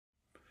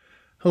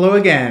Hello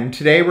again.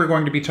 Today we're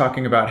going to be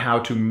talking about how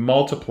to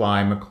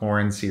multiply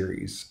Maclaurin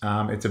series.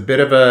 It's a bit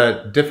of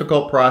a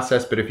difficult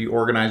process, but if you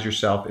organize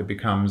yourself, it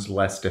becomes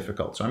less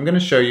difficult. So I'm going to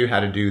show you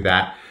how to do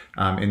that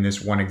in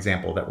this one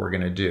example that we're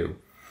going to do.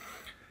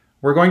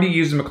 We're going to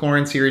use the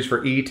Maclaurin series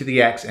for e to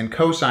the x and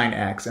cosine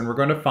x, and we're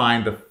going to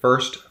find the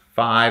first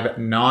 5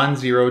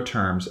 non-zero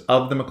terms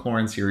of the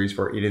Maclaurin series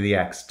for e to the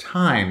x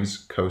times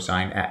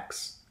cosine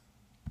x.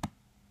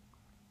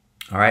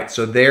 All right,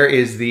 so there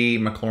is the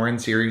Maclaurin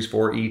series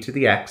for e to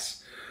the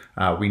x.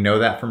 We know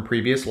that from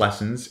previous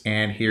lessons,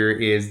 and here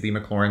is the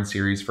Maclaurin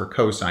series for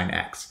cosine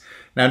x.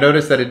 Now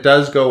notice that it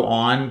does go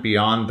on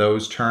beyond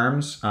those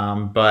terms,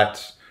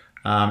 but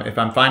if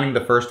I'm finding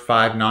the first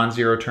 5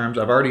 non-zero terms,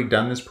 I've already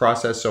done this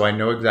process, so I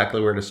know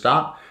exactly where to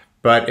stop.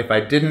 But if I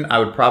didn't, I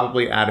would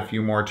probably add a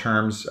few more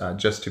terms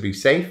just to be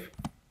safe.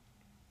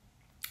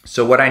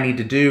 So what I need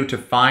to do to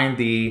find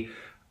the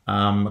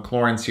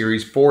Maclaurin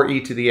series for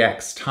e to the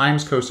x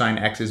times cosine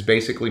x is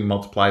basically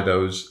multiply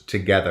those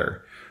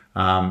together.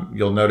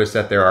 You'll notice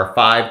that there are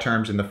 5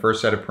 terms in the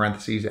first set of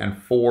parentheses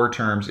and 4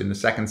 terms in the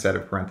second set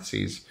of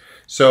parentheses.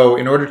 So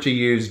in order to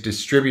use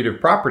distributive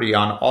property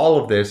on all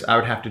of this, I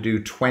would have to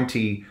do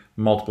 20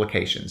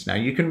 multiplications. Now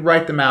you can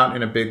write them out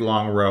in a big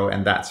long row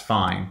and that's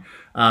fine.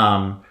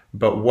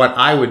 But what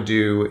I would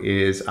do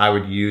is I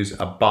would use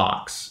a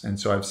box. And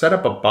so I've set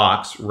up a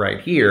box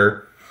right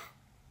here.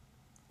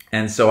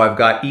 And so I've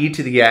got e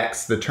to the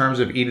x, the terms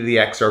of e to the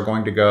x are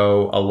going to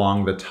go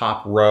along the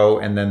top row,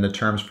 and then the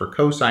terms for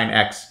cosine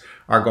x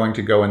are going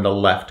to go in the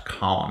left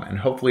column. And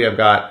hopefully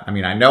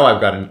I know I've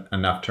got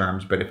enough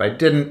terms, but if I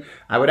didn't,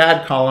 I would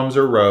add columns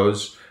or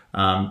rows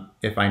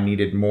if I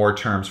needed more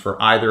terms for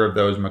either of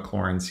those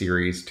Maclaurin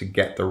series to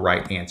get the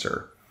right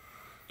answer.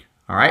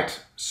 All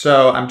right,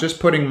 so I'm just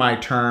putting my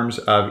terms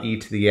of e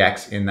to the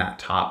x in that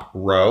top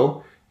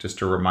row, just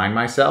to remind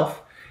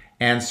myself.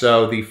 And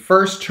so the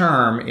first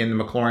term in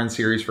the Maclaurin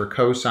series for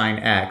cosine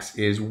x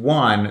is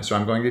 1, so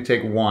I'm going to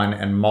take 1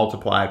 and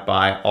multiply it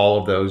by all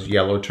of those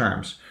yellow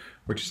terms,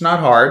 which is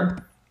not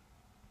hard.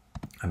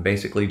 I'm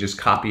basically just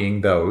copying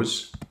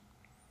those.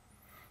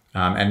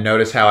 And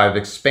notice how I've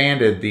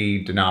expanded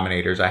the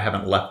denominators. I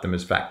haven't left them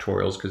as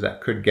factorials because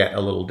that could get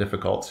a little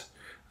difficult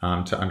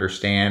to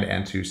understand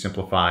and to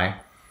simplify.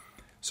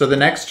 So the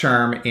next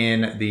term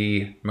in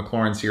the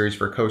Maclaurin series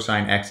for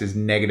cosine x is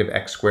negative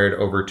x squared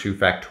over 2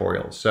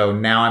 factorial. So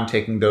now I'm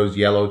taking those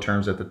yellow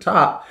terms at the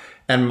top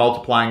and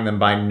multiplying them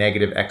by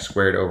negative x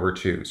squared over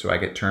 2. So I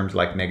get terms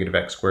like negative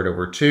x squared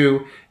over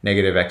 2,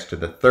 negative x to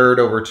the third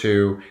over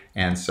 2,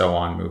 and so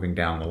on moving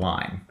down the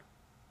line.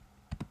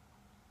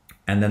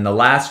 And then the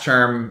last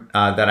term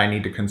that I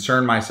need to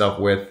concern myself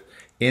with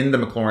in the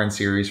Maclaurin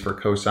series for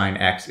cosine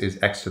x is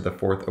x to the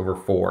fourth over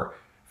 4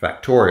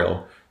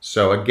 factorial.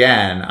 So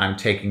again, I'm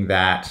taking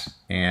that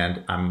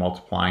and I'm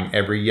multiplying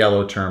every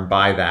yellow term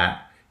by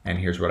that, and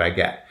here's what I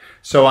get.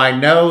 So I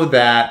know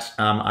that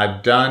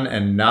I've done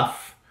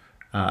enough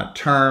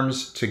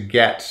terms to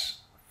get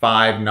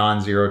 5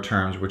 non-zero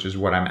terms, which is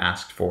what I'm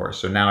asked for.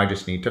 So now I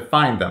just need to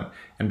find them.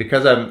 And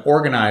because I'm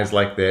organized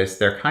like this,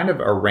 they're kind of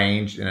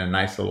arranged in a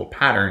nice little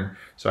pattern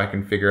so I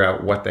can figure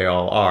out what they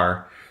all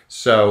are.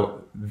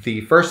 So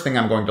the first thing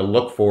I'm going to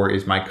look for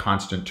is my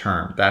constant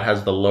term. That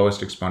has the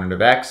lowest exponent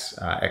of x,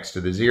 x to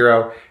the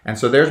 0. And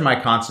so there's my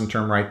constant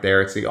term right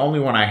there. It's the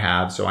only one I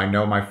have, so I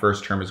know my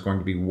first term is going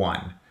to be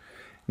 1.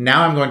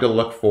 Now I'm going to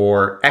look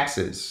for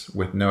x's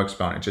with no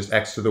exponent, just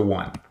x to the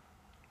 1.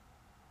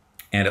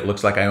 And it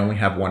looks like I only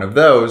have one of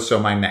those, so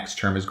my next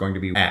term is going to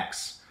be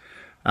x.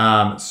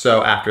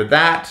 So after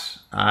that,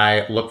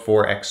 I look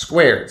for x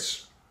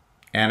squareds.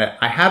 And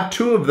I have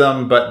 2 of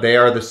them, but they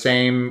are the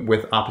same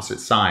with opposite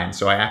signs.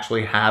 So I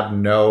actually have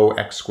no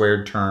x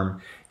squared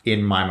term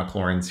in my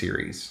Maclaurin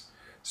series.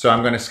 So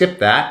I'm going to skip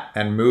that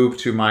and move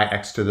to my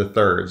x to the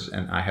thirds.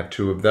 And I have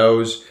 2 of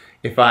those.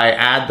 If I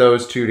add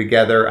those 2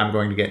 together, I'm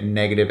going to get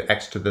negative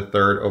x to the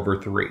third over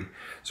 3.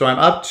 So I'm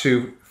up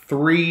to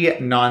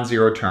 3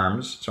 non-zero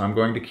terms. So I'm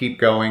going to keep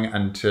going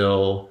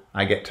until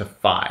I get to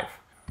 5.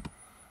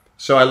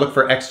 So I look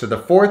for x to the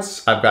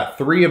fourths. I've got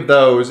 3 of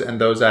those, and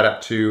those add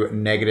up to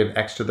negative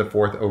x to the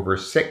fourth over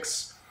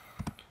 6.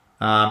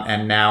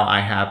 And now I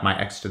have my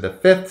x to the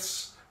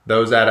fifths.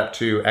 Those add up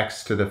to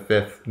x to the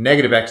fifth,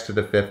 negative x to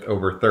the fifth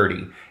over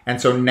 30.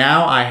 And so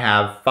now I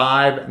have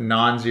 5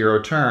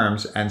 non-zero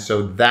terms, and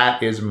so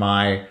that is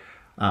my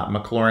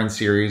Maclaurin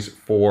series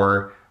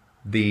for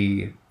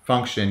the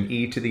function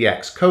e to the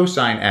x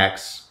cosine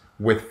x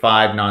with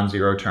 5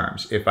 non-zero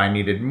terms. If I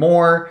needed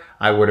more,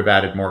 I would have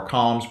added more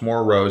columns,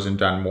 more rows, and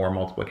done more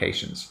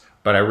multiplications.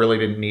 But I really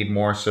didn't need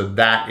more, so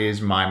that is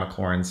my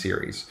Maclaurin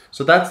series.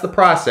 So that's the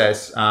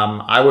process.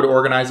 I would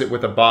organize it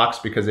with a box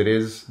because it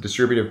is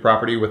distributive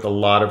property with a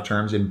lot of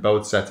terms in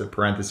both sets of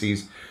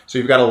parentheses. So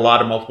you've got a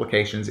lot of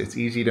multiplications. It's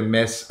easy to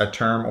miss a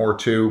term or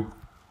 2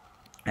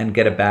 and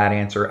get a bad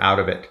answer out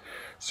of it.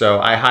 So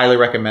I highly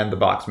recommend the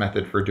box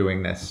method for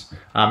doing this.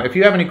 If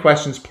you have any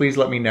questions, please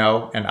let me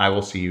know, and I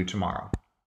will see you tomorrow.